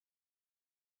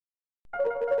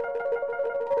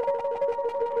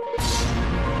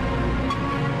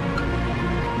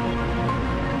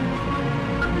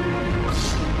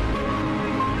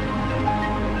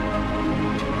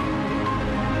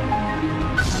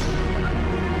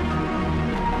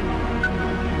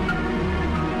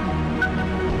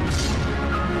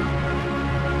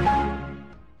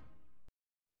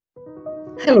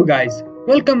Hello guys,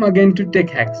 welcome again to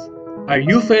Tech Hacks. Are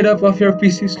you fed up of your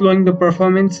PC slowing the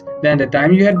performance than the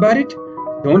time you had bought it?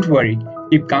 Don't worry,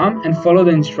 keep calm and follow the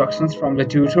instructions from the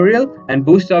tutorial and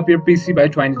boost up your PC by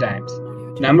 20 times.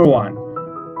 Number 1.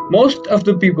 Most of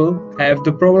the people have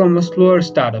the problem of slower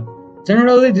startup.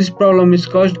 Generally, this problem is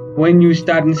caused when you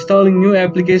start installing new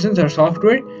applications or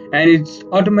software and it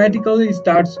automatically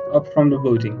starts up from the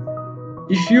booting.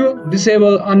 If you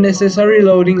disable unnecessary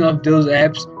loading of those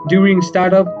apps during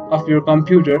startup of your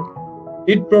computer,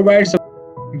 it provides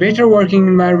a better working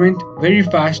environment very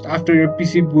fast after your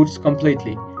PC boots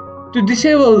completely. To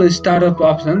disable the startup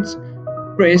options,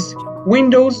 press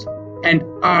Windows and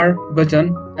R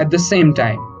button at the same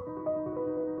time.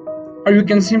 Or you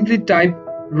can simply type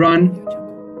Run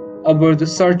over the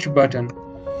search button.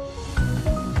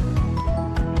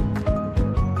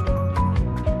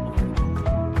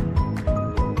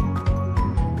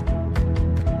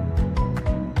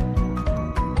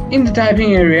 In the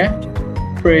typing area,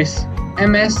 press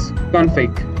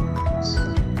msconfig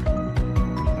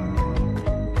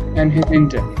and hit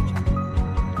enter.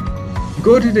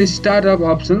 Go to the startup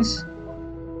options.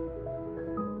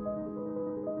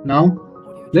 Now,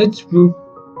 let's move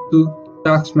to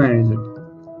Task Manager.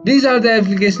 These are the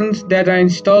applications that are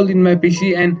installed in my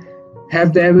PC and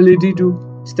have the ability to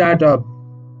start up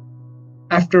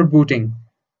after booting.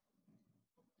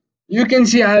 You can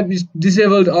see I have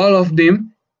disabled all of them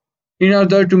in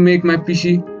order to make my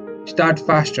PC start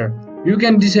faster. You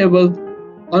can disable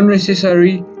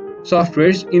unnecessary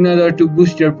softwares in order to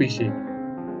boost your PC.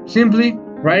 Simply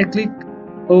right-click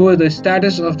over the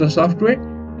status of the software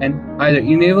and either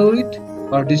enable it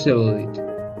or disable it.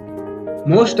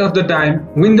 Most of the time,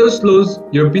 Windows slows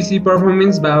your PC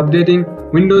performance by updating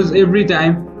Windows every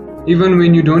time, even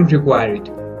when you don't require it.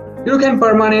 You can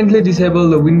permanently disable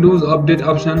the Windows Update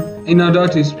option in order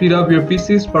to speed up your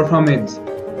PC's performance.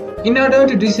 In order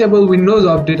to disable Windows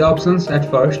Update options at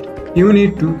first, you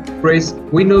need to press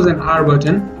Windows and R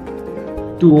button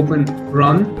to open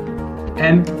Run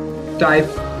and type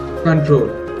Control.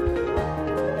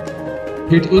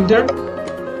 Hit enter.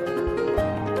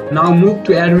 Now move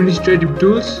to Administrative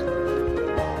Tools.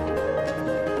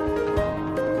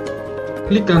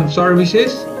 Click on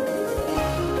Services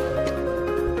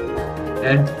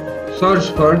and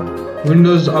search for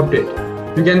Windows Update.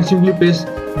 You can simply press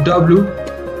W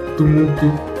to move to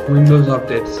Windows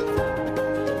Updates.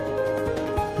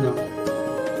 Now,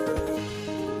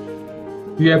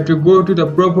 you have to go to the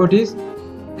Properties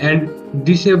and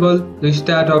disable the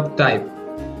Startup type.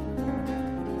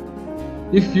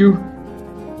 If you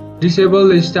disable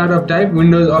the Startup type,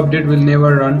 Windows Update will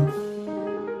never run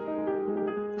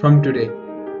from today.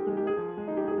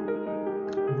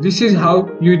 This is how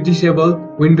you disable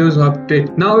Windows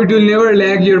Update. Now it will never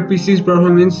lag your PC's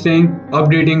performance saying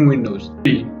updating Windows.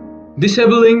 3.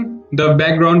 Disabling the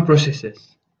background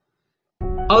processes.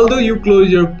 Although you close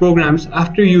your programs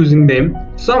after using them,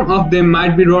 some of them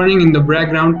might be running in the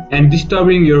background and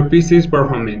disturbing your PC's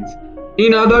performance.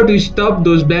 In order to stop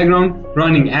those background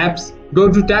running apps, go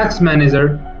to Task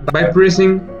Manager by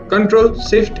pressing Ctrl,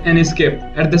 Shift and Escape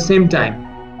at the same time.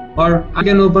 Or I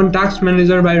can open Task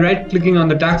Manager by right clicking on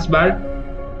the taskbar,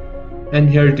 and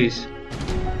here it is.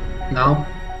 Now,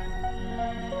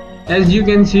 as you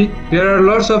can see, there are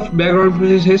lots of background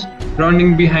processes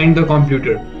running behind the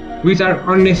computer, which are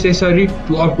unnecessary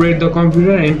to operate the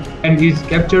computer and is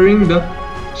capturing the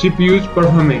CPU's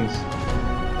performance.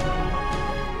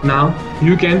 Now,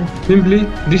 you can simply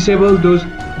disable those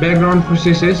background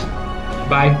processes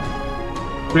by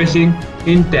pressing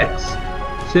in text.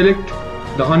 Select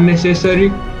the unnecessary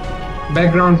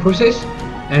background process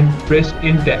and press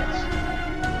in text.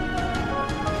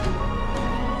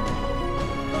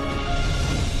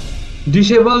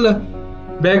 Disable the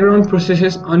background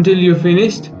processes until you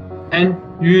finished and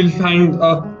you will find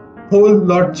a whole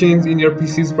lot change in your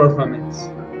PC's performance.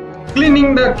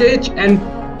 Cleaning the cache and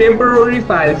temporary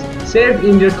files saved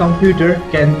in your computer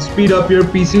can speed up your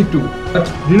PC too, but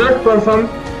do not perform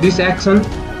this action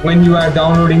when you are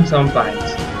downloading some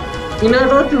files. In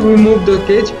order to remove the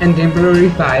cache and temporary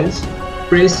files,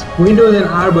 press Windows and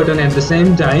R button at the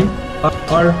same time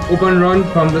or open Run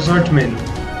from the search menu.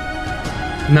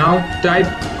 Now type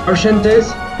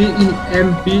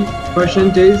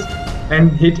 %temp%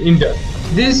 and hit enter.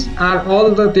 These are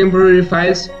all the temporary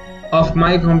files of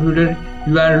my computer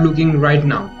you are looking right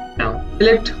now. Now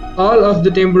select all of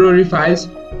the temporary files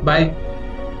by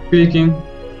clicking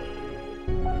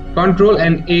Ctrl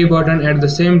and A button at the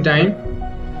same time,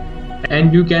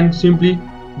 and you can simply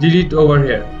delete over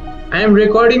here. I am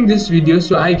recording this video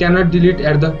so I cannot delete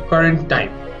at the current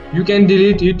time. You can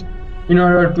delete it in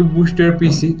order to boost your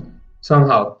PC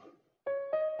somehow.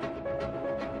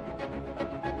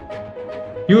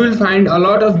 You will find a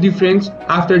lot of difference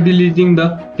after deleting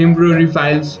the temporary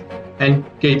files and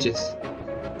caches.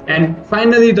 And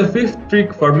finally, the fifth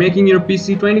trick for making your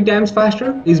PC 20 times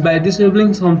faster is by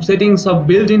disabling some settings of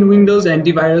built-in Windows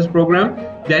antivirus program,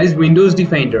 that is Windows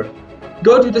Defender.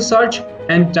 Go to the search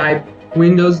and type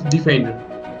Windows Defender.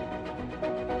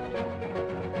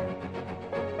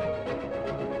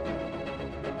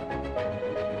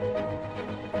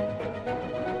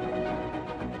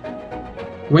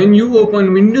 When you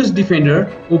open Windows Defender,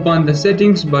 open the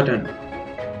Settings button.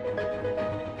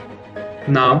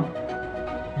 Now,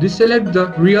 deselect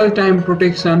the real-time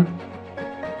protection,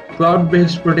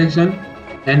 cloud-based protection,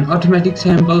 and automatic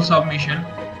sample submission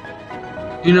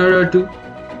in order to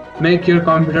make your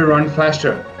computer run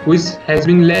faster, which has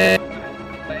been led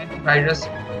by antivirus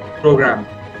program.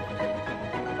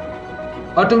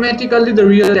 Automatically, the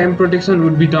real-time protection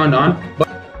would be turned on, but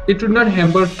it would not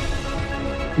hamper.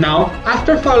 Now,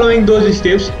 after following those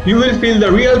steps, you will feel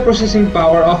the real processing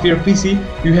power of your PC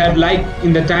you had like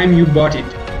in the time you bought it.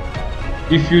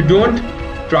 If you don't,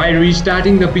 try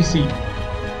restarting the PC.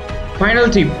 Final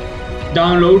tip,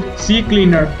 download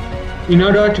CCleaner in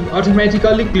order to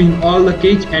automatically clean all the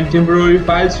cache and temporary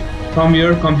files from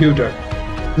your computer.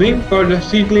 Link for the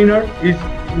CCleaner is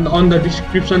on the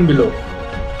description below.